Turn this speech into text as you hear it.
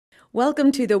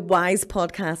Welcome to the WISE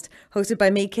podcast, hosted by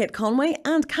me, Kate Conway,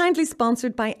 and kindly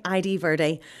sponsored by ID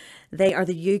Verde. They are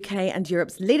the UK and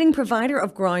Europe's leading provider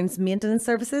of grounds maintenance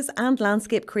services and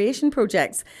landscape creation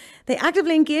projects. They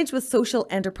actively engage with social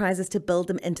enterprises to build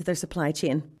them into their supply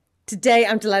chain. Today,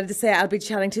 I'm delighted to say I'll be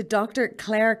chatting to Dr.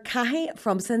 Clare Caughey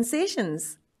from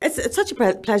Sensations. It's such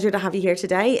a pleasure to have you here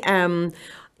today.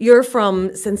 You're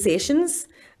from Sensations.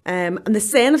 And the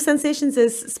saying of Sensations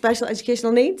is special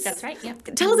educational needs. That's right, yeah.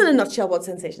 Tell us in a nutshell what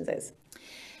Sensations is.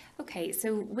 Okay,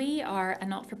 so we are a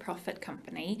not-for-profit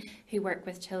company who work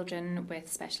with children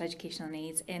with special educational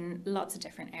needs in lots of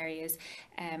different areas.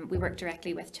 We work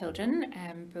directly with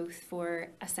children, both for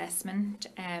assessment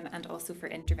and also for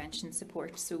intervention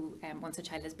support. So once a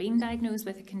child has been diagnosed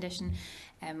with a condition,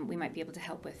 we might be able to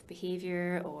help with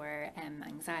behaviour or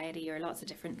anxiety or lots of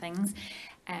different things.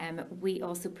 We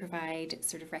also provide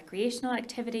sort of recreational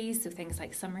activities, so things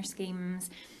like summer schemes,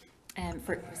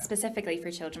 specifically for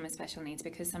children with special needs,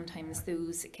 because sometimes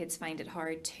those kids find it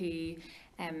hard to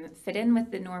fit in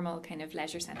with the normal kind of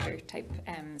leisure centre type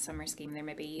summer scheme. There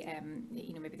may be,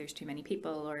 maybe there's too many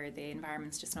people or the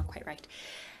environment's just not quite right.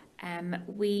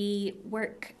 We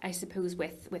work, I suppose,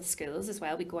 with schools as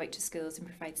well. We go out to schools and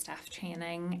provide staff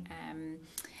training.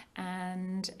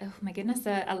 And oh my goodness,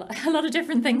 a lot of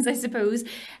different things, I suppose.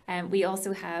 We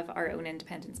also have our own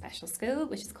independent special school,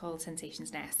 which is called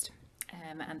Sensations Nest.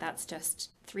 And that's just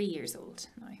 3 years old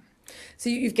now. So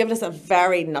you've given us a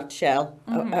very nutshell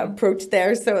approach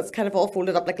there. So it's kind of all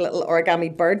folded up like a little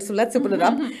origami bird. So let's open it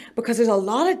up, because there's a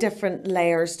lot of different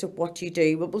layers to what you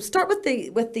do. But we'll start with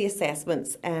the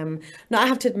assessments. Now I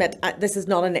have to admit, this is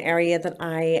not an area that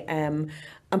I am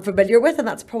familiar with, and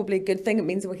that's probably a good thing. It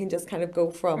means that we can just kind of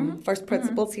go from first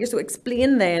principles here. So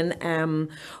explain then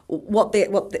what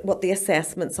the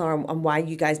assessments are and why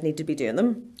you guys need to be doing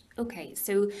them. Okay,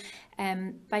 so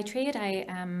by trade I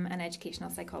am an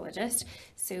educational psychologist,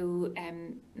 so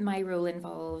my role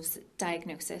involves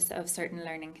diagnosis of certain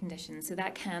learning conditions. So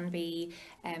that can be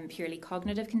purely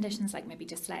cognitive conditions like maybe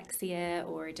dyslexia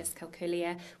or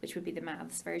dyscalculia, which would be the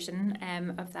maths version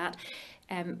of that.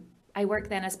 I work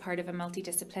then as part of a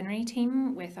multi-disciplinary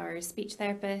team with our speech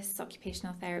therapists,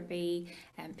 occupational therapy,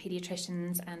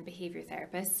 paediatricians and behaviour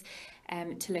therapists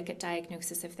to look at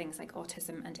diagnosis of things like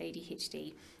autism and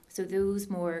ADHD. So those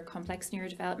more complex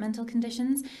neurodevelopmental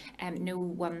conditions, no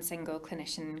one single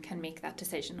clinician can make that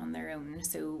decision on their own.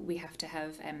 So we have to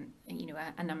have,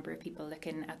 a number of people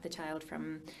looking at the child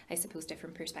from, I suppose,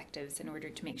 different perspectives in order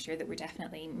to make sure that we're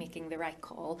definitely making the right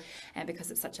call,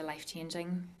 because it's such a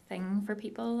life-changing thing for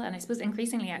people. And I suppose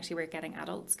increasingly, actually, we're getting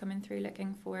adults coming through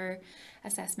looking for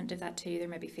assessment of that too. They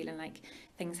may be feeling like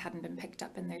things hadn't been picked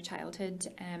up in their childhood,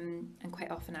 and quite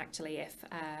often, actually, if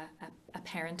a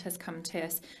parent has come to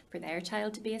us for their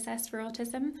child to be assessed for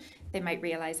autism, they might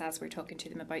realise as we're talking to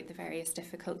them about the various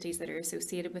difficulties that are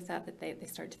associated with that they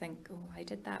start to think, oh, I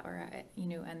did that, or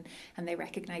and they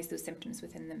recognise those symptoms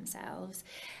within themselves.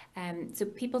 So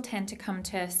people tend to come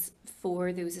to us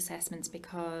for those assessments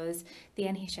because the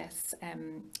NHS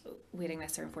waiting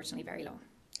lists are unfortunately very long.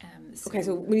 Okay,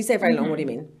 so when you say very long, what do you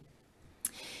mean?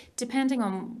 Depending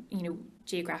on,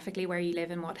 geographically where you live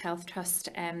and what health trust,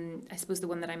 I suppose the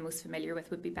one that I'm most familiar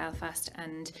with would be Belfast,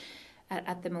 and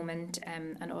at the moment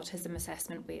an autism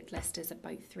assessment wait list is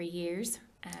about 3 years,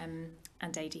 and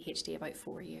ADHD about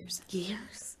 4 years.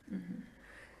 Years? Mm-hmm.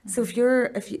 So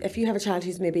if you have a child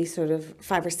who's maybe sort of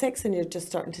 5 or 6 and you're just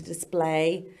starting to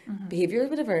display behaviour or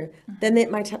whatever, then it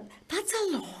might have, that's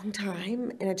a long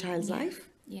time in a child's life.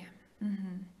 Yeah.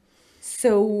 Mm-hmm.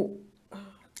 So...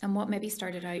 And what maybe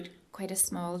started out quite a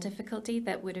small difficulty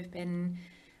that would have been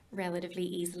relatively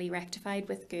easily rectified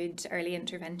with good early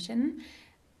intervention,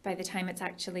 by the time it's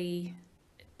actually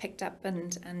picked up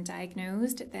and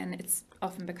diagnosed, then it's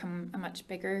often become a much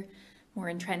bigger, more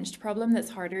entrenched problem that's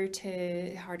harder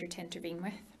to intervene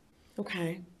with.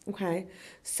 Okay.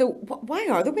 So why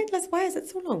are the wait lists? Why is it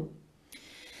so long?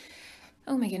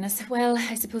 Oh my goodness. Well,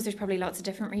 I suppose there's probably lots of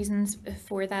different reasons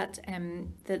for that.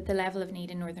 The level of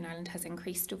need in Northern Ireland has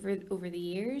increased over the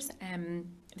years.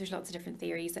 There's lots of different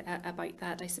theories about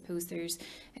that. I suppose there's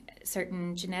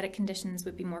certain genetic conditions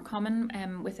would be more common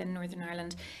within Northern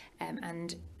Ireland,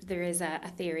 and there is a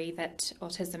theory that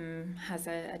autism has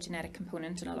a genetic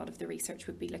component, and a lot of the research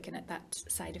would be looking at that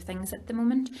side of things at the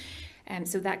moment.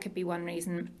 So that could be one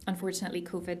reason. Unfortunately,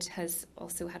 COVID has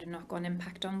also had a knock-on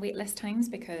impact on waitlist times,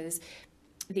 because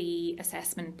the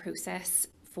assessment process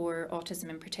for autism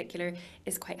in particular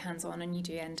is quite hands-on, and you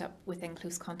do end up within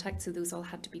close contact, so those all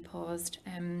had to be paused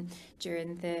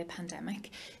during the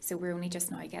pandemic. So we're only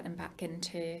just now getting back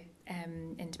into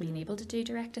into being able to do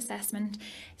direct assessment.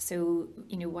 So,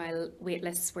 you know, while wait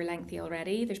lists were lengthy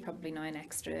already, there's probably now an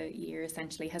extra year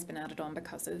essentially has been added on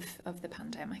because of the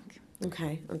pandemic.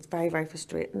 Okay, it's very, very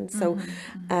frustrating. So,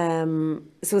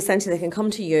 so essentially, they can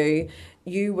come to you.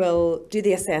 You will do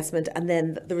the assessment, and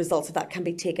then the results of that can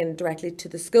be taken directly to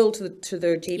the school, to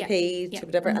their GP, to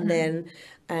whatever, and then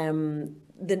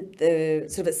the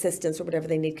sort of assistance or whatever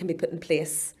they need can be put in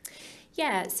place.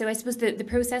 Yeah, so I suppose the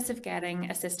process of getting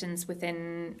assistance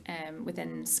within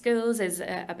schools is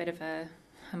a bit of a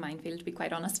minefield, to be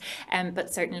quite honest.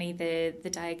 But certainly the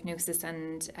diagnosis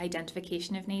and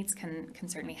identification of needs can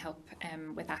certainly help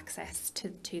with access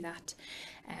to that,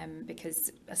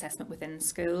 because assessment within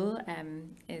school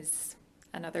is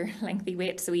another lengthy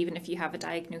wait. So even if you have a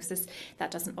diagnosis,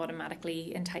 that doesn't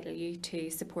automatically entitle you to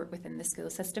support within the school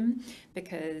system,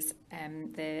 because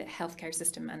the healthcare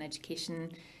system and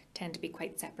education tend to be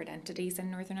quite separate entities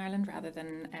in Northern Ireland rather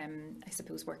than, I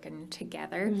suppose, working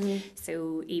together.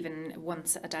 So even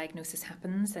once a diagnosis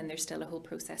happens, then there's still a whole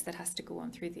process that has to go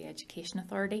on through the Education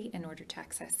Authority in order to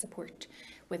access support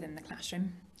within the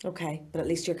classroom. Okay, but at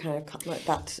least you're kind of cutting out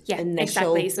that initial...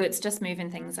 exactly. So it's just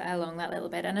moving things along that little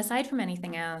bit. And aside from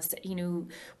anything else, you know,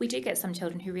 we do get some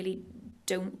children who really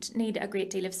don't need a great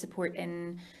deal of support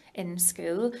in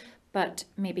school, but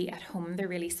maybe at home they're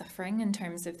really suffering in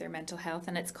terms of their mental health,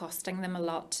 and it's costing them a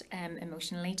lot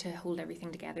emotionally to hold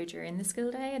everything together during the school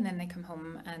day, and then they come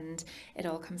home and it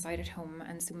all comes out at home.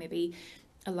 And so maybe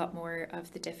a lot more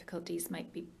of the difficulties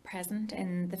might be present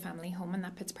in the family home, and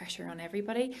that puts pressure on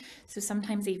everybody. So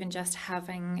sometimes even just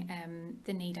having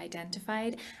the need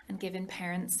identified and giving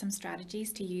parents some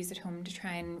strategies to use at home to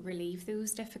try and relieve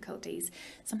those difficulties.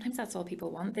 Sometimes that's all people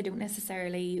want. They don't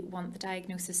necessarily want the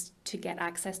diagnosis to get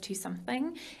access to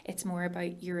something. It's more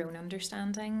about your own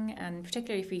understanding, and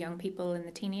particularly for young people in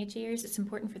the teenage years, it's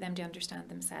important for them to understand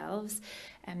themselves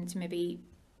and to maybe,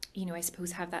 you know, I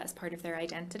suppose have that as part of their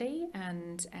identity,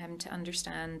 and to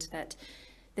understand that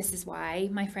this is why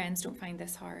my friends don't find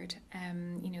this hard,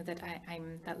 you know, that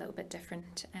I'm that little bit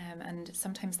different, and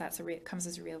sometimes that's comes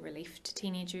as a real relief to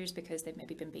teenagers, because they've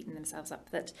maybe been beating themselves up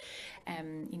that,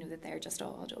 you know, that they're just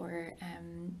odd, or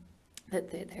that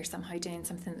they're somehow doing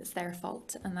something that's their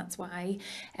fault, and that's why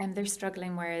they're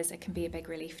struggling, whereas it can be a big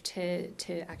relief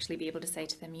to actually be able to say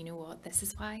to them, you know what, this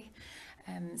is why.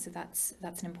 So that's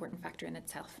an important factor in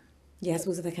itself. Yeah, I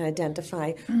suppose if they can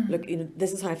identify, look, you know,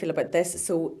 this is how I feel about this,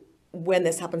 so when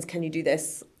this happens, can you do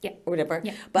this? Yeah. Or whatever.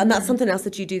 Yeah. But and that's something else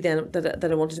that you do then that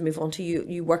I wanted to move on to.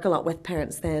 You work a lot with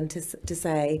parents then to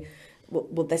say,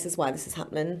 well, this is why this is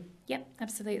happening. Yep,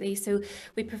 absolutely. So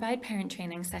we provide parent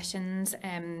training sessions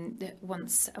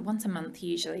once a month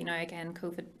usually. Now again,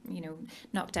 COVID, you know,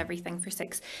 knocked everything for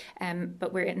 6,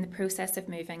 but we're in the process of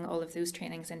moving all of those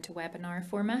trainings into webinar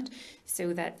format,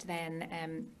 so that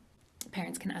then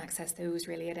parents can access those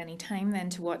really at any time then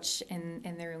to watch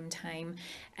in their own time.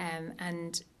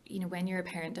 And you know, when you're a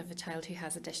parent of a child who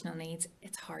has additional needs,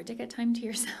 it's hard to get time to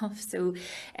yourself. So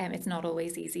it's not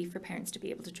always easy for parents to be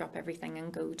able to drop everything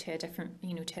and go to a different,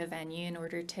 you know, to a venue in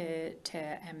order to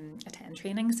attend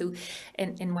training. So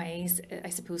in ways, I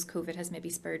suppose COVID has maybe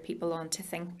spurred people on to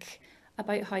think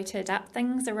about how to adapt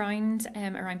things around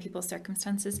people's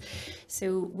circumstances.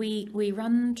 So we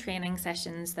run training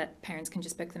sessions that parents can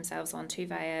just book themselves onto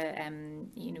via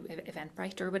you know,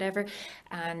 Eventbrite or whatever,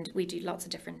 and we do lots of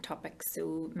different topics.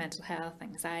 So mental health,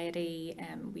 anxiety,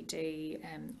 we do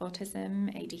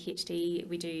autism, ADHD,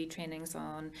 we do trainings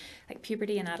on like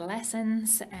puberty and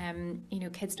adolescence. You know,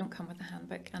 kids don't come with a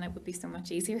handbook, and it would be so much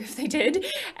easier if they did,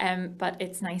 but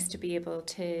it's nice to be able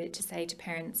to say to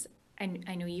parents,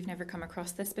 I know you've never come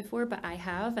across this before, but I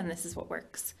have, and this is what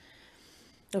works.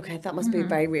 Okay, that must be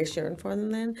very reassuring for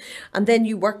them then. And then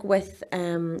you work with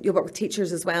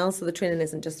teachers as well, so the training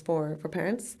isn't just for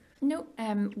parents? No,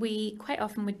 we quite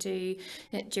often would do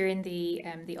it during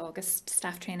the August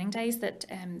staff training days that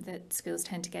schools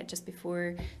tend to get just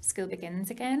before school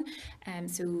begins again.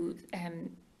 So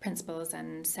principals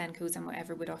and SENCOs and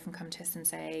whatever would often come to us and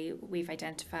say, we've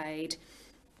identified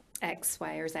X,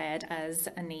 Y, or Z as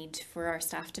a need for our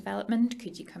staff development.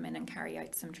 Could you come in and carry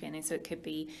out some training? So it could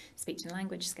be speech and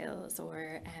language skills,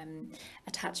 or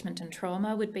attachment and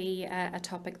trauma would be a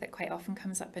topic that quite often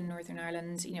comes up in Northern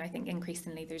Ireland. You know, I think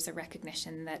increasingly there's a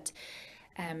recognition that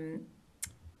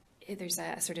there's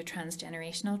a sort of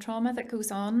transgenerational trauma that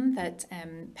goes on, that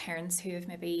parents who have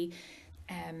maybe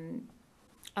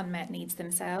unmet needs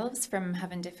themselves from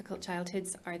having difficult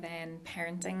childhoods are then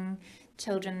parenting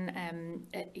children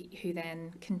who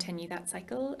then continue that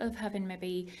cycle of having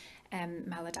maybe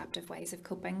maladaptive ways of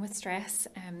coping with stress.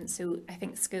 So I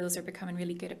think schools are becoming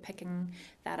really good at picking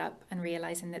that up and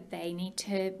realising that they need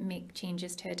to make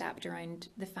changes to adapt around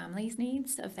the family's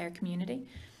needs of their community.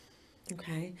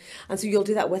 Okay. And so you'll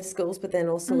do that with schools, but then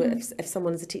also if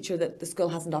someone is a teacher that the school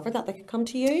hasn't offered that, they could come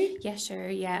to you? Yeah, sure.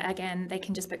 Yeah, again, they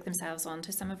can just book themselves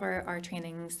onto some of our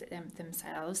trainings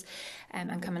themselves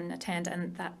and come and attend.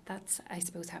 And that's, I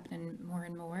suppose, happening more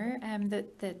and more.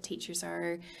 That the teachers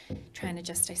are trying to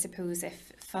just, I suppose,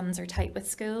 if funds are tight with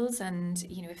schools and,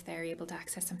 you know, if they're able to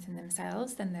access something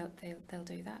themselves, then they'll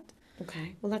do that.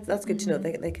 Okay, well that's good to know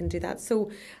they can do that.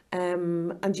 So,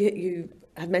 and you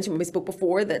had mentioned when we spoke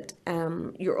before that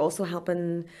you're also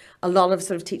helping a lot of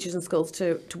sort of teachers and schools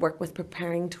to work with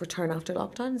preparing to return after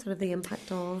lockdown, sort of the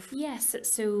impact of... Yes,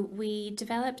 so we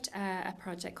developed a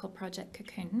project called Project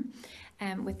Cocoon,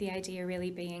 with the idea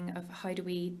really being of how do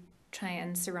we try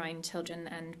and surround children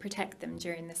and protect them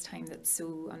during this time that's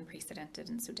so unprecedented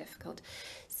and so difficult.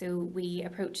 So we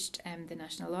approached the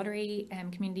National Lottery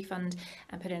Community Fund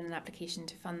and put in an application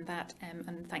to fund that,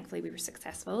 and thankfully we were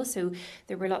successful. So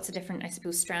there were lots of different, I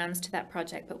suppose, strands to that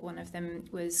project, but one of them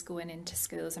was going into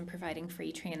schools and providing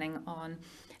free training on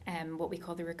what we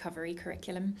call the recovery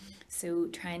curriculum. So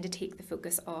trying to take the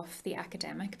focus off the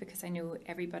academic, because I know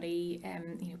everybody,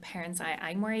 you know, parents,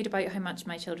 I'm worried about how much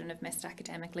my children have missed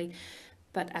academically.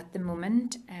 But at the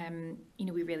moment, you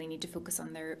know, we really need to focus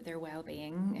on their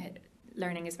well-being.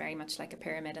 Learning is very much like a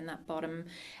pyramid, and that bottom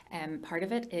part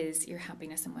of it is your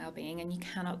happiness and well-being, and you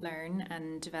cannot learn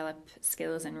and develop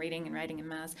skills in reading and writing and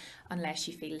maths unless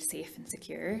you feel safe and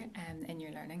secure in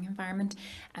your learning environment.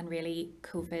 And really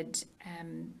COVID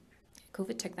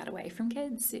took that away from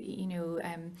kids. You know,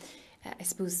 I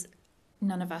suppose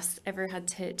none of us ever had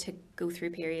to go through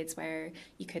periods where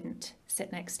you couldn't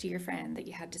sit next to your friend, that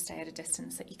you had to stay at a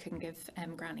distance, that you couldn't give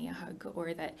granny a hug,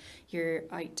 or that you're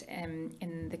out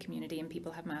in the community and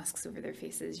people have masks over their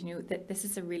faces. You know, that this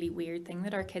is a really weird thing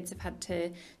that our kids have had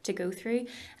to go through. And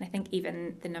I think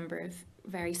even the number of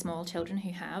very small children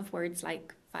who have words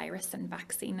like virus and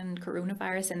vaccine and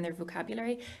coronavirus in their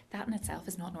vocabulary, that in itself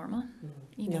is not normal.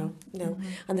 You know? No.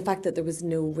 And the fact that there was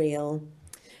no real...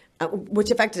 which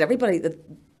affected everybody, that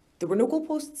there were no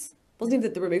goalposts. It wasn't even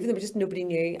that they were moving, there was just nobody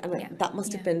knew. And that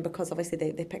must have been because obviously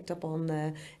they picked up on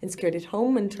the insecurity at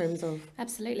home in terms of...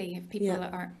 Absolutely. If people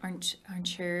aren't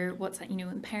sure what's that, you know,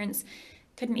 and parents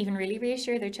couldn't even really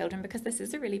reassure their children because this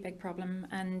is a really big problem.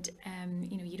 And,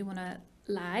 you know, you don't want to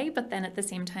lie, but then at the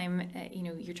same time, you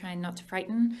know, you're trying not to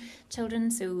frighten children.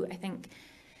 So I think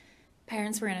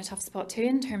parents were in a tough spot too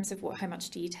in terms of how much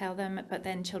do you tell them, but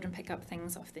then children pick up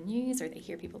things off the news or they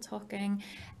hear people talking,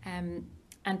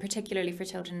 and particularly for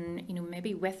children, you know,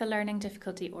 maybe with a learning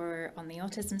difficulty or on the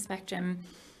autism spectrum,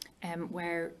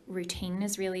 where routine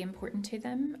is really important to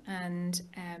them, and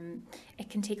it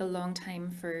can take a long time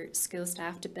for school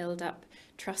staff to build up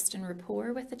trust and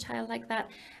rapport with a child like that,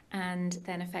 and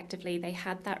then effectively they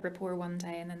had that rapport one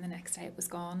day and then the next day it was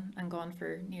gone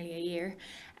for nearly a year.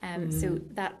 So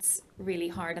that's really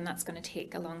hard, and that's going to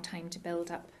take a long time to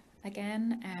build up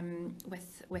again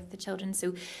with the children.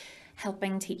 So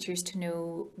helping teachers to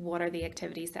know what are the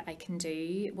activities that I can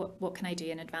do, what can I do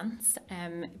in advance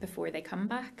before they come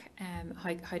back,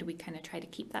 how do we kind of try to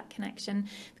keep that connection,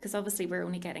 because obviously we're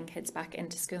only getting kids back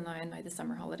into school now, and now the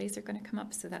summer holidays are going to come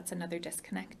up, so that's another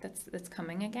disconnect that's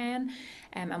coming again.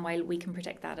 And while we can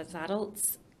predict that as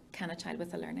adults, can a child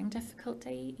with a learning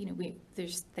difficulty, you know,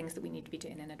 there's things that we need to be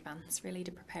doing in advance really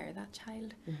to prepare that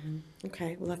child.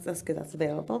 Okay, well that's good, that's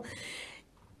available.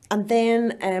 And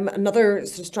then another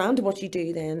sort of strand of what you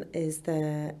do then is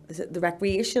the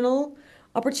recreational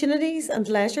opportunities and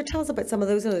leisure. Tell us about some of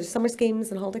those summer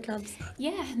schemes and holiday clubs.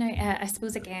 Yeah, now I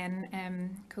suppose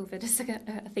again, COVID is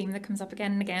a theme that comes up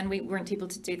again and again. We weren't able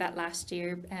to do that last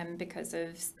year because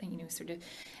of, you know, sort of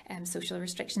social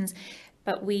restrictions.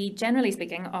 But we, generally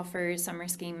speaking, offer summer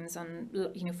schemes on,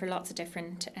 you know, for lots of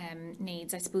different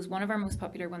needs. I suppose one of our most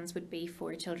popular ones would be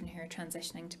for children who are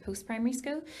transitioning to post-primary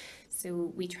school.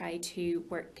 So we try to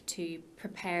work to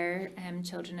prepare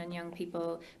children and young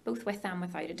people, both with and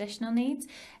without additional needs,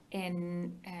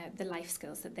 in the life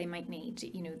skills that they might need.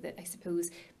 You know, that I suppose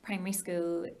primary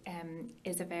school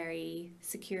is a very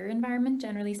secure environment,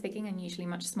 generally speaking, and usually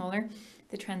much smaller.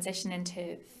 The transition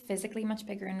into physically much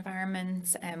bigger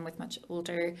environments with much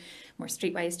older, more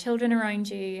streetwise children around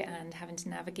you, and having to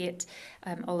navigate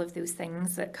all of those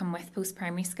things that come with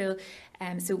post-primary school.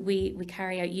 So we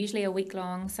carry out usually a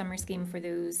week-long summer scheme for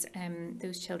those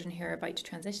children who are about to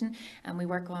transition, and we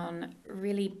work on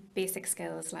really basic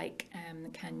skills like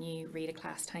can you read a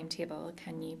class timetable,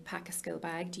 can you pack a school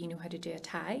bag, do you know how to do a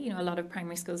tie? You know, a lot of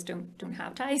primary schools don't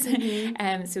have ties.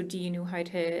 So do you know how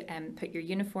to put your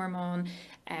uniform on?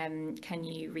 Can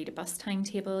you read a bus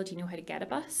timetable? Do you know how to get a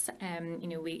bus? You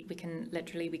know, we can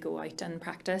literally, we go out and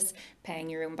practice paying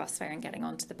your own bus fare and getting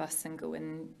onto the bus and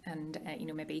going and you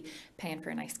know, maybe paying for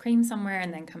an ice cream somewhere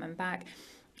and then coming back.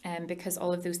 Because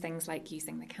all of those things like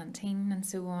using the canteen and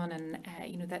so on, and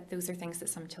you know, that those are things that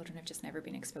some children have just never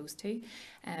been exposed to,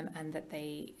 and that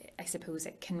I suppose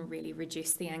it can really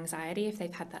reduce the anxiety if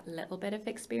they've had that little bit of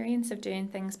experience of doing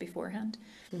things beforehand.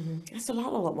 It's a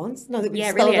lot all at once. Now that we it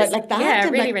spelled really it out is. like that, Yeah, it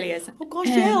and really, like, really is. oh gosh,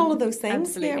 yeah, all of those things.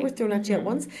 Absolutely. Yeah, we're thrown at you at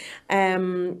once.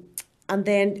 And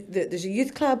then there's a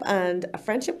youth club and a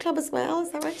friendship club as well.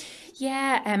 Is that right?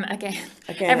 Yeah, again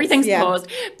everything's yeah. paused.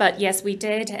 But yes, we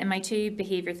did. And my two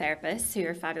behaviour therapists, who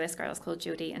are fabulous girls called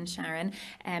Jodie and Sharon,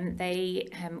 they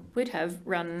would have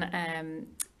run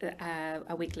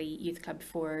a weekly youth club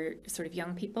for sort of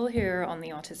young people who are on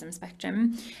the autism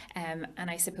spectrum. And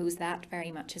I suppose that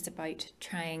very much is about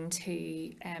trying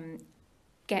to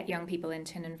get young people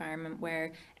into an environment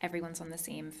where everyone's on the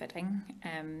same footing.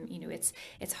 You know,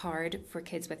 it's hard for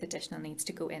kids with additional needs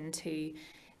to go into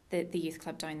the youth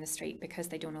club down the street because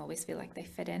they don't always feel like they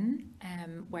fit in.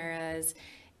 Whereas,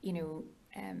 you know,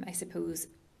 I suppose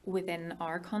within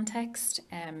our context,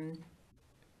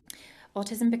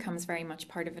 autism becomes very much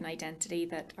part of an identity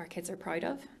that our kids are proud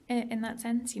of in that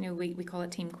sense. You know, we call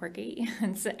it Team Quirky,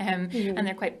 and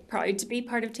they're quite proud to be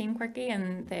part of Team Quirky,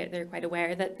 and they're quite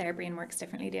aware that their brain works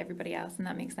differently to everybody else, and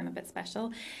that makes them a bit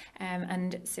special.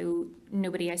 And so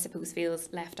nobody, I suppose, feels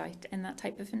left out in that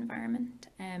type of environment.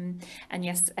 And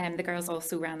yes, the girls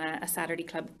also ran a Saturday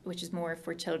club, which is more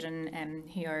for children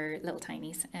who are little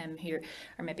tinies, who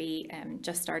are maybe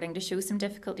just starting to show some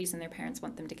difficulties, and their parents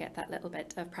want them to get that little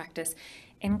bit of practice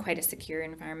in quite a secure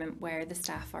environment where the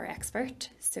staff are expert.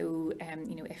 So,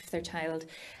 you know, if their child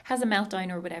has a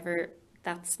meltdown or whatever,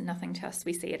 that's nothing to us.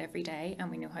 We see it every day and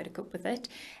we know how to cope with it.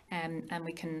 And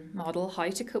we can model how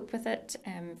to cope with it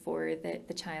for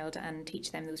the child and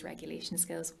teach them those regulation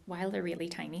skills while they're really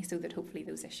tiny, so that hopefully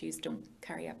those issues don't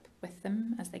carry up with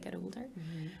them as they get older.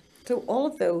 So all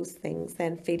of those things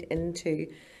then feed into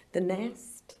the nest.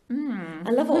 I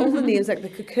love all the names like the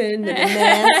cocoon and the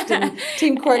nest and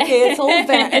Team Quirky.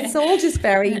 It's all just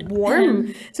very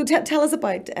warm. So tell us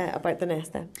about the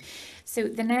nest then. So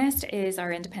the Nest is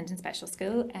our independent special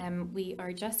school. We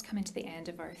are just coming to the end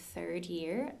of our third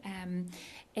year.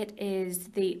 It is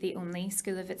the only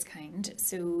school of its kind.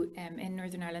 So in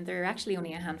Northern Ireland, there are actually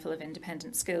only a handful of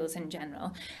independent schools in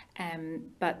general,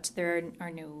 but there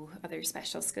are no other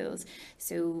special schools.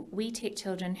 So we take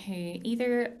children who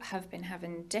either have been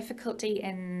having difficulty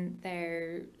in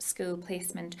their school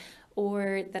placement,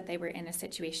 or that they were in a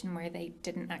situation where they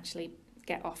didn't actually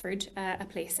get offered a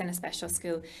place in a special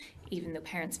school, even though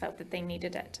parents felt that they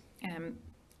needed it.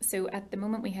 So at the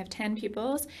moment we have 10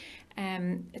 pupils.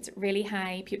 It's a really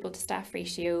high pupil to staff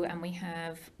ratio, and we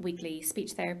have weekly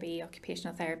speech therapy,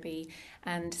 occupational therapy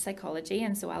and psychology.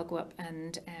 And so I'll go up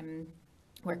and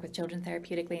work with children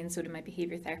therapeutically, and so do my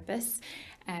behaviour therapists.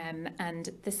 And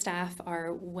the staff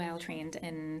are well trained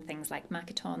in things like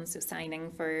Makaton, so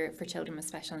signing for children with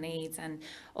special needs, and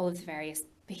all of the various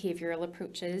behavioural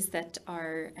approaches that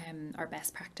are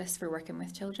best practice for working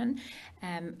with children.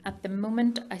 At the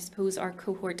moment, I suppose our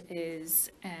cohort is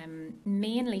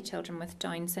mainly children with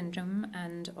Down syndrome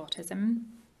and autism,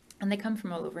 and they come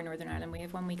from all over Northern Ireland. We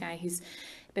have one wee guy who's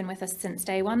been with us since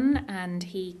day one, and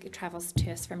he travels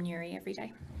to us from Newry every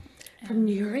day. From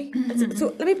Newry? So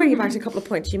let me bring you back to a couple of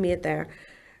points you made there.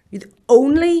 You're the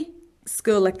only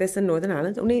school like this in Northern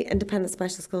Ireland, only independent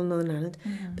special school in Northern Ireland.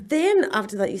 But then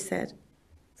after that you said,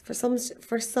 for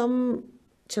some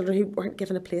children who weren't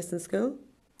given a place in school,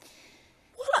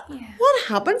 what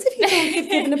happens if you don't get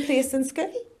given a place in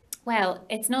school? Well,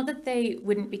 it's not that they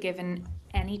wouldn't be given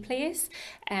any place,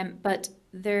 but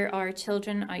there are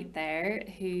children out there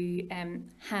who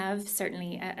have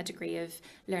certainly a degree of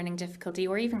learning difficulty,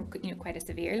 or even quite a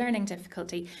severe learning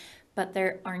difficulty, but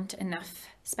there aren't enough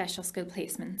special school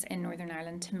placements in Northern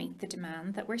Ireland to meet the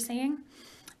demand that we're seeing.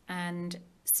 And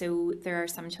so there are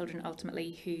some children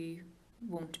ultimately who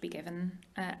won't be given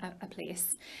a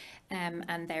place.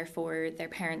 and therefore their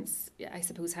parents, I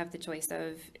suppose, have the choice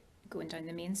of going down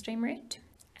the mainstream route.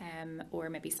 Or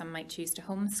maybe some might choose to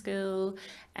homeschool.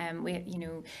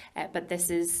 But this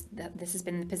has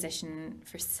been the position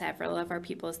for several of our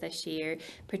pupils this year,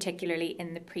 particularly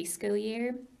in the preschool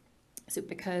year. So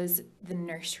because the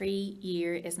nursery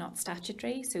year is not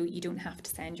statutory, so you don't have to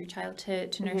send your child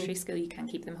to nursery school, you can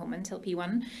keep them home until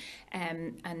P1.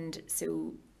 And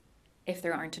so if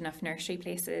there aren't enough nursery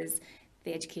places,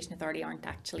 the Education Authority aren't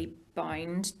actually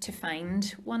bound to find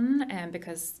one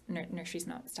because nursery's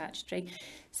not statutory.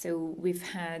 So we've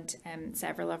had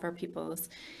several of our pupils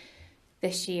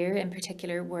this year in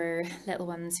particular were little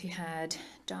ones who had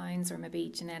Downs or maybe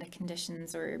genetic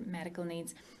conditions or medical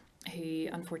needs, who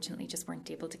unfortunately just weren't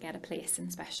able to get a place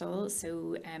in special.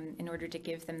 So in order to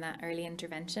give them that early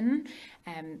intervention,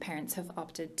 parents have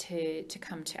opted to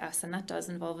come to us, and that does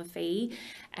involve a fee.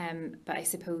 But I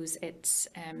suppose it's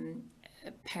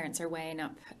parents are weighing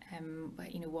up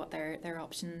what their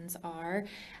options are,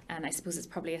 and I suppose it's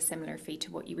probably a similar fee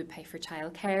to what you would pay for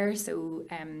childcare. So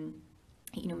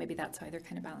maybe that's how they're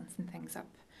kind of balancing things up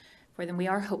for them. We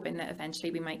are hoping that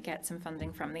eventually we might get some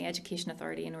funding from the Education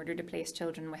Authority in order to place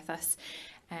children with us.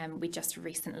 We just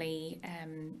recently,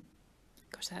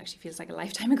 that actually feels like a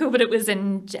lifetime ago, but it was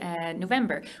in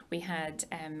November, we had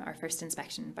our first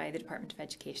inspection by the Department of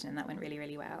Education, and that went really,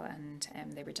 really well, and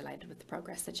they were delighted with the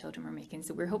progress that children were making.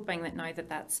 So we're hoping that now that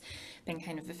that's been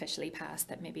kind of officially passed,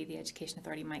 that maybe the Education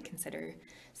Authority might consider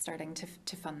starting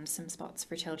to fund some spots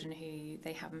for children who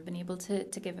they haven't been able to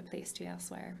give a place to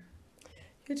elsewhere.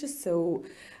 You're just so,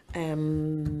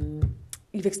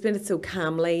 you've explained it so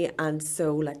calmly and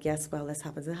so like, yes, well, this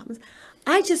happens, it happens.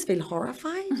 I just feel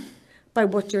horrified by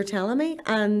what you're telling me.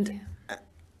 And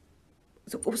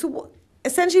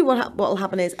essentially what will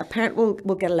happen is a parent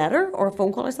will get a letter or a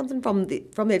phone call or something from the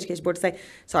Education Board to say,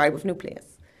 sorry, we've no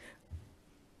place.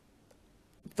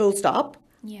 Full stop.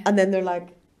 Yeah. And then they're like,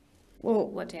 well,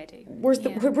 what do I do? Where's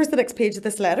the next page of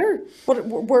this letter?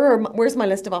 Where's my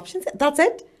list of options? That's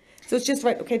it. So it's just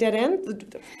right, okay, dead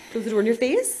end, close the door in your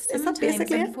face. Is that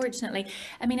basically it? Unfortunately.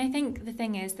 I mean, I think the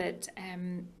thing is that,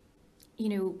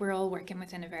 we're all working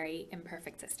within a very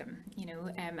imperfect system,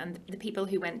 and the people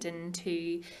who went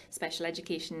into special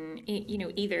education,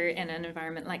 either in an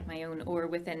environment like my own or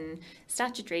within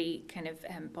statutory kind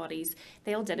of bodies,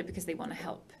 they all did it because they want to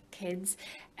help kids,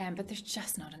 but there's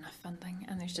just not enough funding,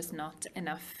 and there's just not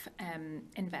enough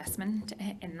investment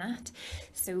in that.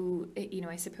 So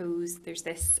I suppose there's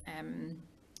this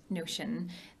notion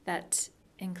that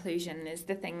inclusion is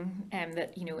the thing,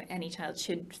 that any child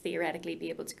should theoretically be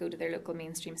able to go to their local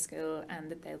mainstream school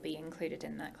and that they'll be included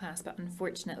in that class. But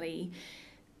unfortunately,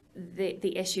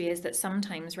 the issue is that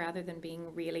sometimes rather than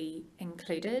being really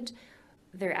included,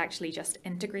 they're actually just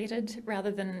integrated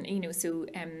rather than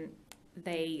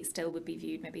they still would be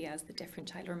viewed maybe as the different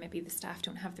child, or maybe the staff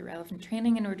don't have the relevant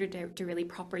training in order to really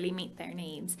properly meet their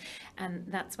needs. And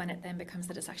that's when it then becomes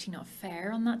that it's actually not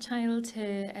fair on that child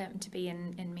to be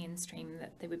in mainstream,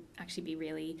 that they would actually be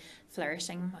really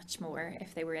flourishing much more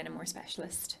if they were in a more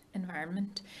specialist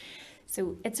environment.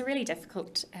 So it's a really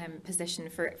difficult position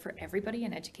for everybody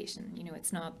in education.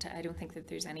 It's not, I don't think that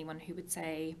there's anyone who would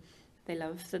say they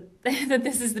love that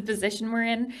this is the position we're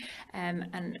in.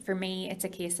 And for me, it's a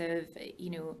case of,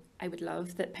 I would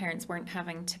love that parents weren't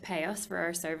having to pay us for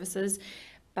our services,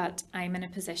 but I'm in a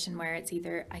position where it's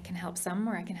either I can help some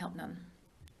or I can help none.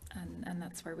 And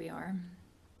that's where we are.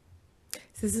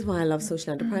 So this is why I love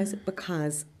social enterprise,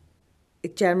 because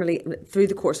it generally, through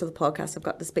the course of the podcast, I've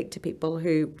got to speak to people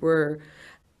who were,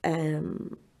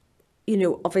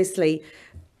 obviously,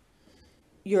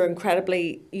 you're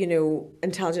incredibly,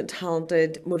 intelligent,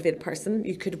 talented, motivated person.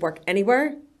 You could work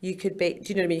anywhere. You could be, do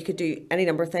you know what I mean? You could do any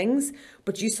number of things,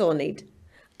 but you saw a need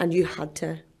and you had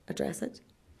to address it.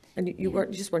 And you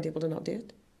just weren't able to not do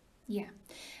it. Yeah.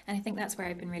 And I think that's where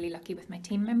I've been really lucky with my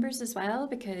team members as well,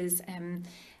 because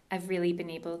I've really been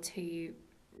able to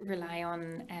rely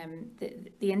on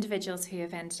the individuals who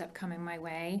have ended up coming my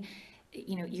way.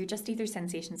 You're just either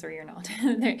sensations or you're not.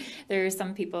 There are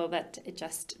some people that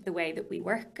just the way that we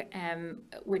work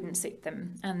wouldn't suit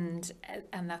them, and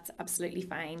that's absolutely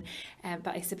fine.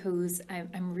 But I suppose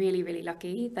I'm really, really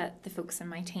lucky that the folks in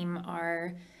my team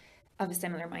are of a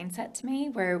similar mindset to me,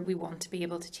 where we want to be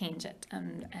able to change it,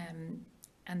 and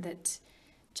that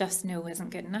just no isn't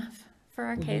good enough for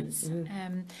our kids.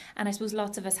 And I suppose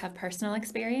lots of us have personal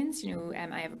experience.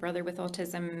 I have a brother with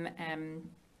autism.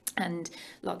 And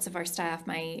lots of our staff,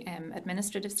 my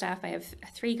administrative staff, I have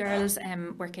 3 girls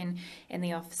working in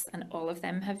the office, and all of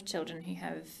them have children who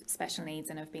have special needs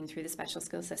and have been through the special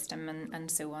school system and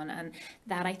so on. And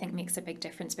that, I think, makes a big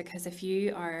difference, because if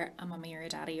you are a mummy or a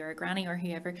daddy or a granny or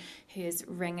whoever who is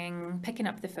picking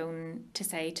up the phone to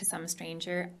say to some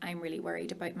stranger, I'm really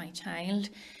worried about my child,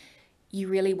 you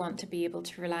really want to be able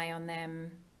to rely on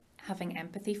them having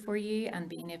empathy for you and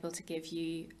being able to give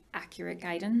you accurate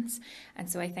guidance. And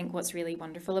so I think what's really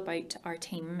wonderful about our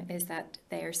team is that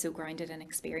they are so grounded in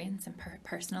experience and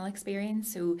personal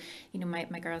experience. So, you know,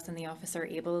 my girls in the office are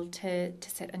able to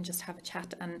sit and just have a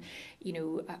chat. And, you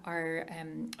know, our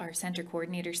centre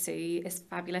coordinator, Sue, is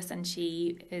fabulous, and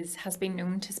she has been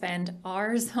known to spend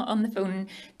hours on the phone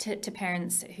to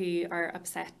parents who are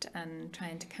upset and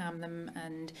trying to calm them.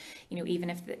 And, you know, even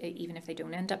if they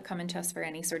don't end up coming to us for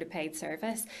any sort of paid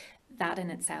service, that in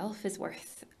itself is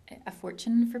worth a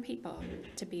fortune for people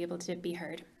to be able to be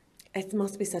heard. It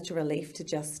must be such a relief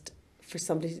for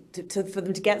somebody for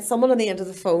them to get someone on the end of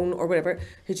the phone or whatever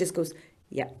who just goes,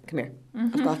 yeah, come here,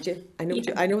 I've got you. I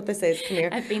know what this is. Come here.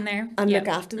 I've been there. And look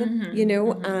after them, you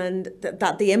know, and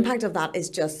that the impact of that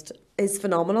is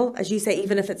phenomenal. As you say,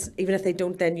 even if they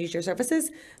don't then use your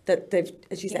services, that they've,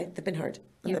 as you say, they've been heard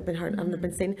and they've been heard and they've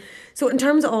been seen. So in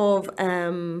terms of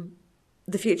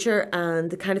the future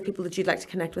and the kind of people that you'd like to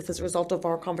connect with as a result of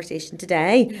our conversation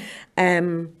today,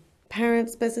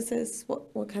 parents, businesses,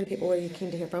 what kind of people are you keen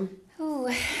to hear from?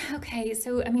 Oh, okay.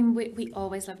 So, I mean, we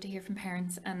always love to hear from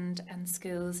parents and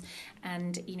schools.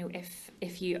 And, you know,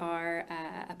 if you are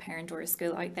a parent or a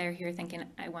school out there who are thinking,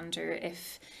 I wonder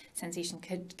if Sensation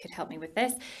could help me with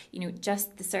this, you know,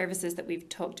 just the services that we've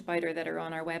talked about or that are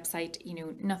on our website, you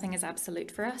know, nothing is absolute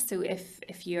for us. So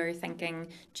if you're thinking,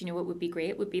 do you know what would be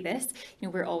great, would be this, you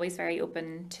know, we're always very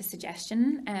open to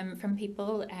suggestion from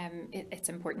people. It's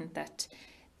important that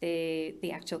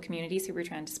the actual communities who we're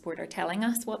trying to support are telling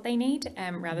us what they need,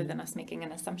 rather than us making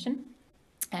an assumption.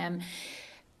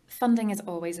 Funding is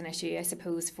always an issue, I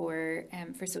suppose, for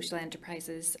social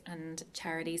enterprises and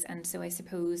charities, and so I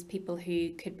suppose people who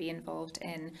could be involved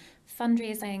in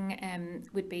fundraising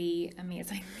would be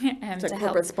amazing. So to corporate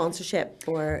help. sponsorship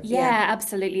or Yeah,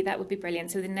 absolutely, that would be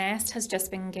brilliant. So the Nest has just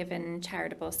been given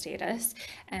charitable status,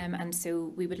 and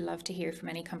so we would love to hear from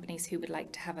any companies who would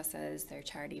like to have us as their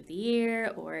charity of the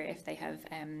year, or if they have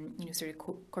you know, sort of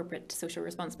corporate social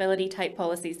responsibility type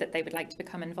policies that they would like to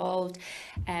become involved.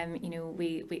 You know,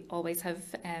 we always have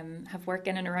work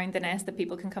in and around the Nest that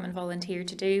people can come and volunteer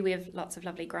to do. We have lots of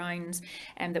lovely grounds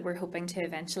that we're hoping to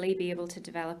eventually be able to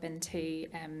develop into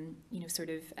you know, sort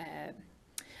of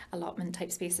allotment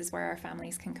type spaces where our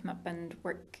families can come up and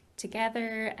work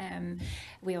together.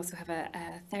 We also have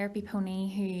a therapy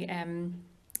pony who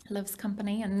loves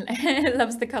company and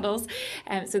loves the cuddles.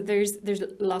 So there's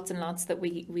lots and lots that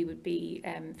we would be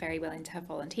very willing to have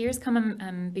volunteers come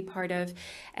and be part of,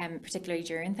 particularly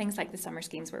during things like the summer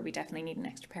schemes where we definitely need an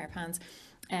extra pair of hands.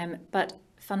 But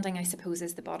funding, I suppose,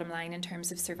 is the bottom line in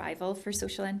terms of survival for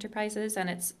social enterprises, and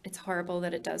it's horrible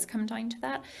that it does come down to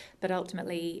that. But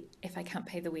ultimately, if I can't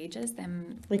pay the wages,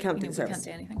 then we can't do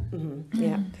anything. Mm-hmm.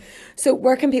 Yeah. So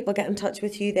where can people get in touch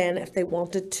with you then if they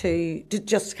wanted to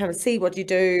just kind of see what you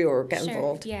do or get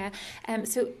involved? Yeah.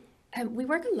 We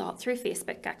work a lot through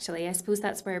Facebook, actually. I suppose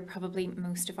that's where probably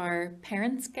most of our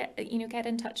parents get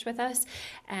in touch with us.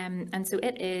 And so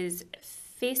it is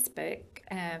Facebook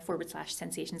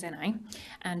 /SensationsNI,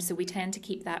 and so we tend to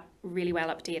keep that really well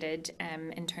updated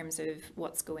in terms of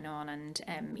what's going on, and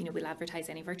you know, we'll advertise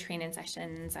any of our training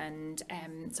sessions, and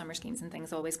summer schemes and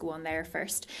things always go on there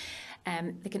first.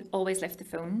 They can always lift the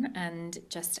phone and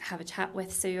just have a chat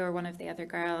with Sue or one of the other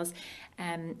girls,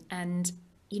 and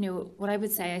you know, what I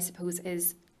would say, I suppose,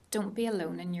 is don't be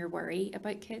alone in your worry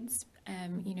about kids.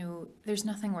 You know, there's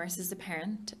nothing worse as a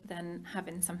parent than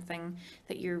having something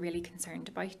that you're really concerned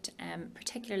about,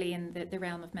 particularly in the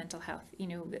realm of mental health. You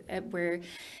know, we're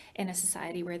in a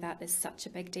society where that is such a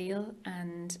big deal,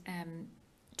 and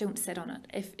don't sit on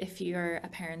it. If you're a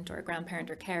parent or a grandparent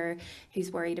or carer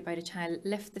who's worried about a child,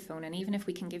 lift the phone, and even if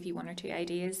we can give you 1 or 2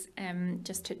 ideas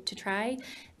just to try,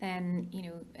 then, you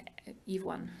know, you've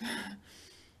won.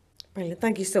 Brilliant.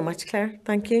 Thank you so much, Claire.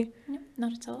 Thank you. No,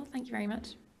 not at all. Thank you very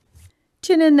much.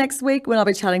 Tune in next week when I'll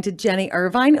be chatting to Jenny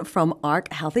Irvine from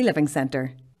ARC Healthy Living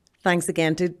Centre. Thanks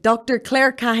again to Dr.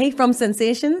 Clare Caughey from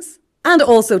Sensations, and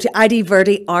also to ID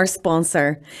Verde, our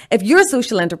sponsor. If you're a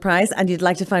social enterprise and you'd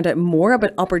like to find out more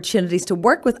about opportunities to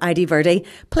work with ID Verde,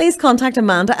 please contact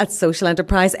Amanda at Social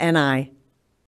Enterprise NI.